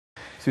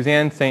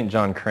Suzanne St.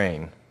 John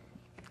Crane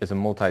is a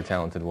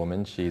multi-talented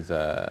woman. She's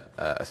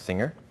a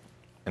singer,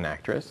 an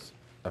actress,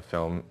 a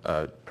film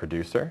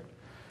producer,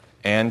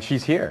 and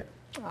she's here.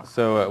 Oh.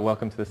 So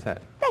welcome to the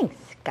set. Thanks,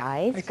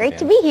 guys. Thanks, Great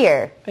Suzanne. to be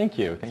here. Thank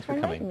you. Thanks for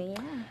coming. Me,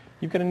 yeah.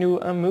 You've got a new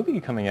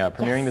movie coming out,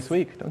 premiering Yes. this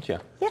week, don't you?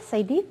 Yes,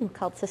 I do,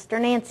 called Sister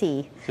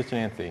Nancy. Sister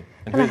Nancy.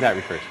 And who does that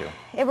refer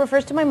to? It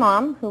refers to my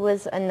mom, who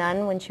was a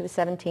nun when she was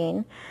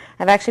 17.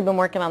 I've actually been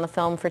working on the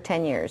film for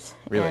 10 years.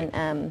 Really?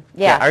 And,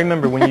 Yeah, I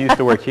remember when you used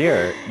to work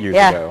here years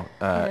Yeah.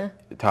 ago,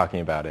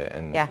 talking about it,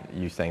 and Yeah.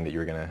 you saying that you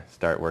were going to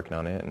start working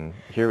on it, and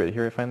here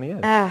it finally is.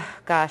 Oh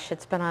gosh,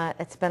 it's been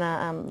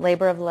a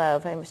labor of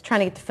love. I was trying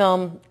to get the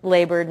film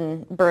labored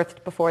and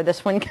birthed before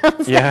this one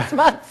comes next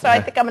month, so I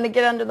think I'm going to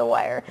get under the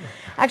wire.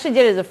 I actually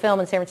did it as a film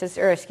in San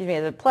Francisco, or excuse me,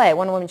 as a play,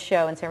 one woman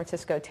show in San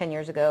Francisco 10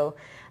 years ago,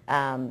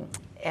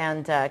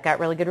 and got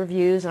really good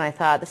reviews. And I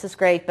thought, this is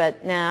great,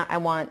 but nah, I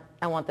want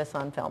this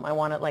on film. I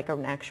want it like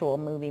an actual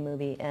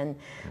movie, and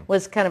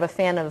was kind of a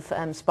fan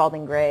of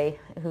Spalding Gray,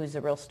 who's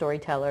a real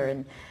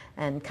storyteller,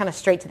 and kind of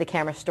straight to the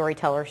camera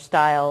storyteller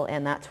style,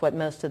 and that's what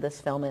most of this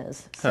film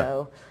is.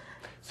 So,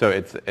 So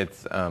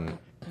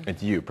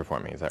it's you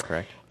performing, is that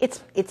correct?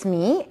 it's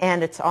me,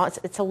 and it's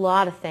a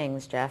lot of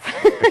things, Jeff.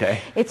 Okay.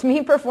 It's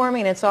me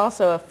performing. It's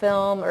also a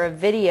film or a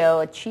video,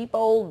 a cheap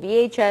old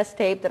VHS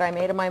tape that I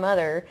made of my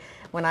mother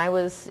when I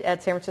was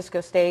at San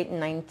Francisco State in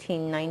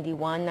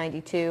 1991,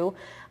 92,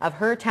 of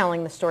her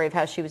telling the story of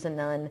how she was a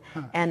nun,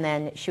 and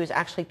then she was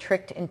actually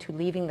tricked into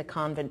leaving the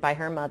convent by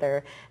her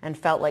mother and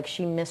felt like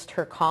she missed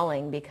her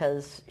calling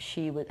because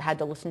she had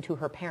to listen to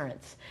her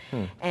parents.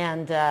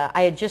 And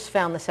I had just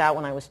found this out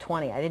when I was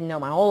 20. I didn't know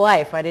my whole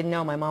life. I didn't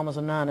know my mom was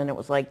a nun, and it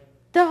was like,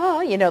 duh,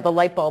 the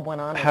light bulb went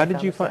on. How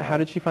did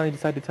she finally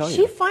decide to tell you?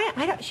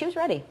 She was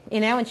ready,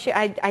 and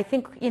I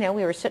think, we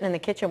were sitting in the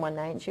kitchen one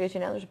night, and she goes,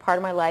 there's a part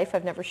of my life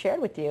I've never shared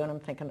with you, and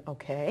I'm thinking,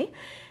 okay.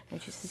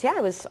 And she says, yeah,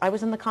 I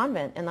was in the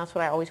convent, and that's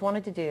what I always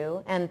wanted to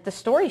do. And the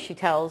story she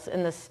tells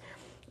in this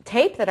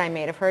tape that I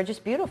made of her are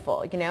just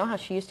beautiful. How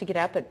she used to get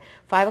up at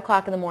 5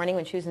 o'clock in the morning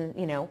when she was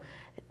in,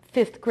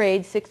 5th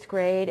grade, 6th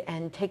grade,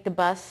 and take the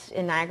bus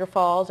in Niagara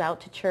Falls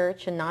out to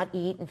church and not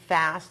eat and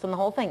fast and the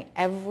whole thing.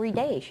 Every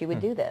day she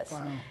would do this.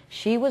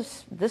 Wow.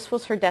 This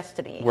was her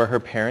destiny. Were her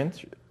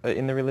parents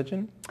in the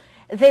religion?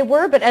 They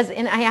were, but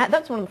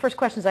that's one of the first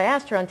questions I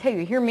asked her on tape.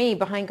 You hear me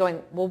behind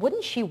going, well,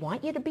 wouldn't she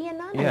want you to be a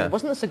nun? Yeah.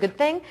 Wasn't this a good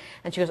thing?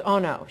 And she goes, oh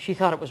no, she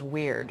thought it was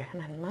weird.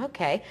 And I'm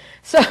okay.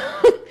 So,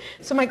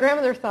 so my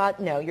grandmother thought,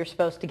 no, you're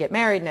supposed to get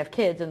married and have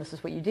kids, and this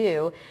is what you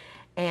do.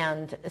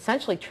 And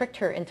essentially tricked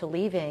her into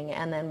leaving.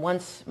 And then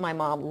once my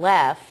mom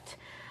left,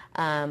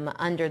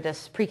 under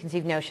this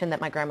preconceived notion that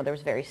my grandmother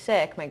was very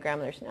sick, my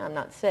grandmother said, no, I'm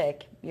not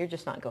sick. You're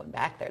just not going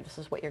back there. This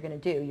is what you're going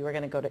to do. You were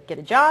going to go to get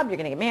a job. You're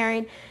going to get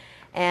married.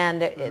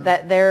 And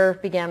that there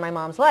began my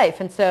mom's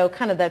life. And so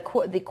kind of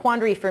the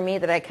quandary for me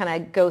that I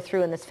kind of go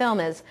through in this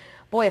film is,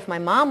 boy, if my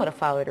mom would have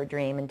followed her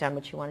dream and done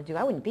what she wanted to do,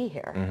 I wouldn't be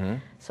here. Mm-hmm.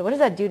 So what does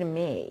that do to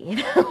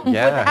me?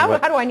 Yeah.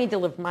 How do I need to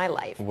live my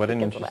life? What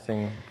an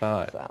interesting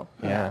thought. So,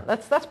 yeah.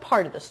 That's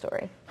part of the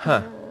story.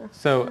 Huh.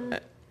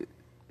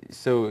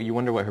 So you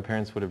wonder what her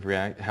parents would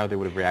have how they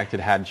would have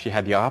reacted had she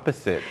had the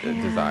opposite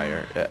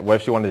desire. What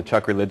if she wanted to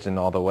chuck religion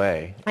all the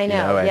way? I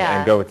know,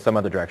 and go with some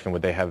other direction?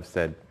 Would they have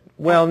said,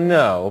 well,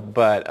 no,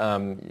 but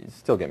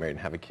still get married and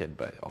have a kid,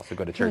 but also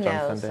go to church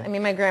on Sunday? I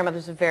mean, my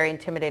grandmother's a very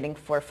intimidating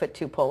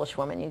 4'2" Polish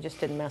woman. You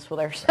just didn't mess with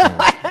her. So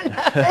I don't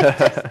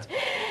know.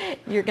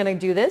 You're going to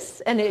do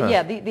this? And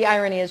the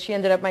irony is she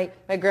ended up, my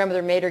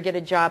grandmother made her get a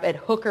job at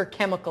Hooker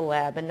Chemical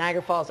Lab in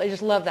Niagara Falls. I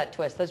just love that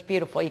twist. That's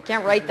beautiful. You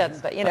can't write that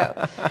stuff,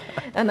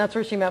 And that's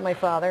where she met my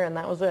father, and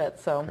that was it.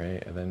 So.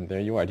 Great. And then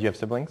there you are. Do you have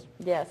siblings?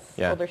 Yes.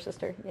 Yeah. Older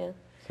sister, yeah.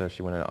 So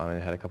she went on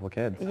and had a couple of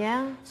kids.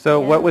 Yeah. So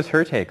what was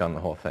her take on the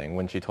whole thing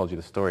when she told you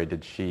the story?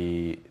 Did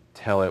she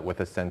tell it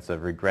with a sense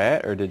of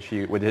regret, or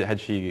had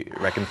she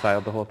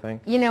reconciled the whole thing?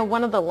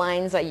 One of the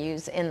lines I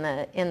use in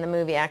the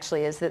movie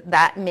actually is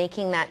that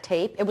making that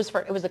tape, it was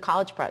a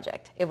college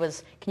project. It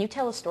was, can you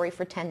tell a story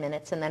for 10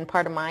 minutes? And then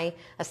part of my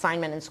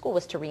assignment in school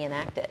was to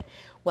reenact it.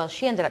 Well,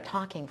 she ended up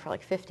talking for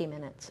like 50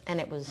 minutes,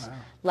 and it was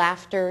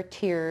laughter,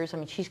 tears. I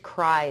mean, she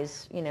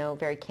cries,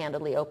 very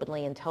candidly,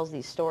 openly, and tells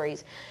these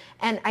stories.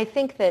 And I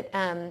think that,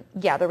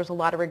 there was a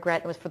lot of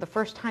regret. It was for the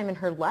first time in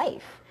her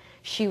life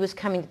she was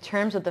coming to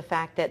terms with the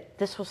fact that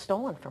this was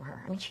stolen from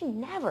her. I mean, she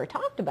never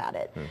talked about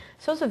it.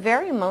 So it was a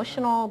very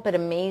emotional but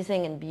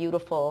amazing and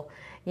beautiful,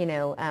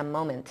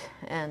 moment.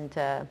 And,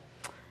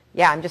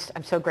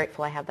 I'm so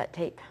grateful I have that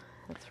tape.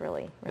 It's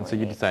really And so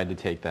you neat. decided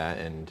to take that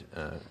and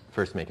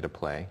first make it a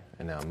play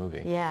and now a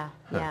movie. Yeah,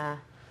 yeah.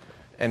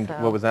 And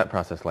what was that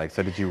process like?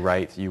 So did you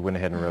went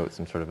ahead and wrote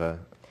some sort of a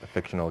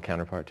fictional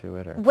counterpart to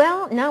it? Or?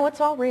 Well, no, it's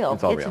all real.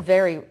 It's all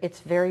real. It's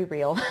very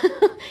real.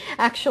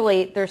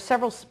 Actually, there's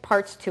several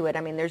parts to it.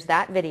 I mean, there's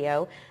that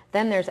video.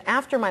 Then there's,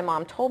 after my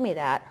mom told me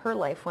that, her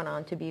life went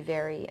on to be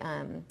very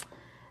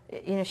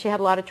she had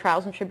a lot of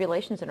trials and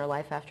tribulations in her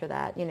life after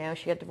that.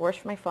 She got divorced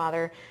from my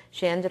father.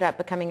 She ended up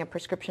becoming a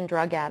prescription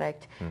drug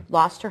addict,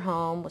 lost her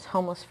home, was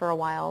homeless for a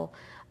while,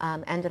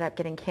 ended up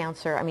getting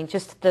cancer. I mean,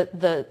 just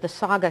the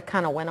saga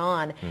kind of went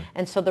on.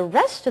 And so the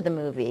rest of the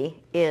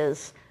movie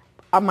is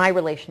my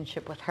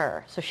relationship with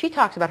her. So she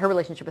talks about her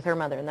relationship with her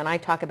mother, and then I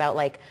talk about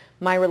like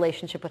my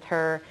relationship with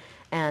her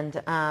and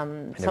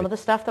some of the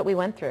stuff that we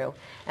went through.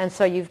 And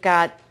so you've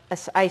got,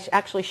 I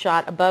actually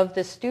shot above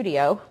this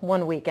studio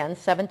one weekend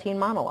 17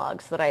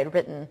 monologues that I had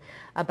written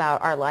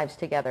about our lives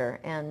together.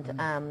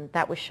 And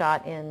that was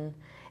shot in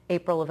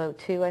April of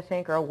 02, I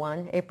think, or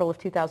 01, April of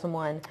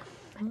 2001.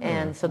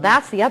 And so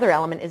that's the other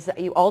element, is that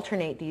you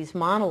alternate these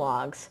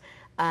monologues.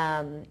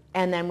 And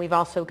then we've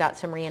also got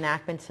some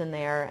reenactments in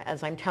there.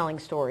 As I'm telling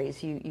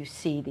stories, you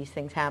see these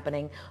things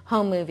happening.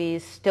 Home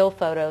movies, still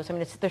photos. I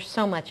mean, there's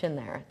so much in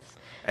there.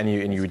 And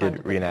you did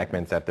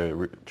reenactments at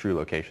the true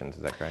locations,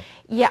 is that correct?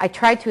 Yeah, I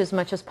tried to as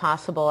much as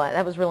possible.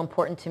 That was real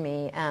important to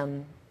me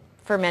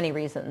for many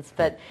reasons.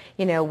 But,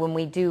 when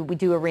we do a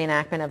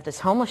reenactment of this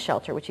homeless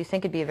shelter, which you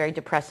think would be a very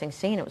depressing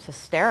scene, it was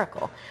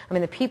hysterical. I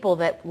mean, the people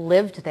that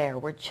lived there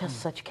were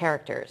just such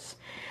characters.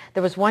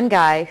 There was one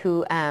guy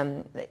who,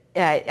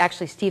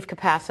 actually Steve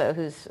Capasso,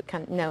 who's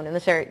kind of known in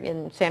this area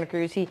in Santa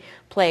Cruz, he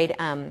played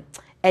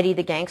Eddie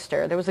the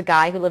Gangster. There was a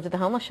guy who lived at the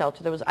homeless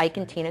shelter. There was Ike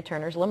and Tina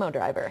Turner's limo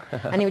driver.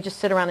 And he would just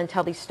sit around and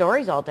tell these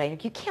stories all day.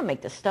 You can't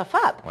make this stuff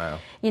up. Wow.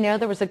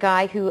 There was a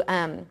guy who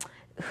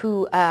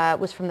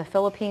was from the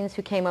Philippines,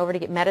 who came over to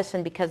get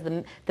medicine because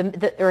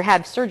or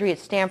had surgery at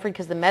Stanford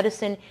because the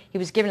medicine he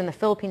was given in the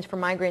Philippines for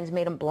migraines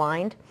made him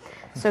blind.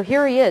 So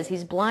here he is.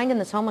 He's blind in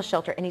this homeless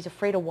shelter, and he's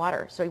afraid of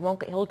water. So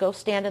he'll go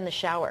stand in the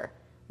shower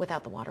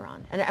without the water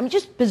on. And I mean,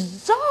 just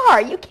bizarre.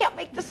 You can't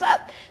make this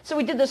up. So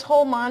we did this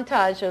whole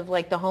montage of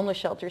like the homeless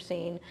shelter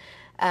scene,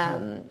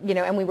 and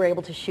we were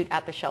able to shoot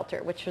at the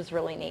shelter, which was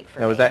really neat for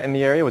me. Now, was that in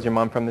the area? Was your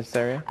mom from this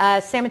area?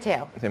 San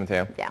Mateo. San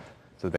Mateo. Yeah.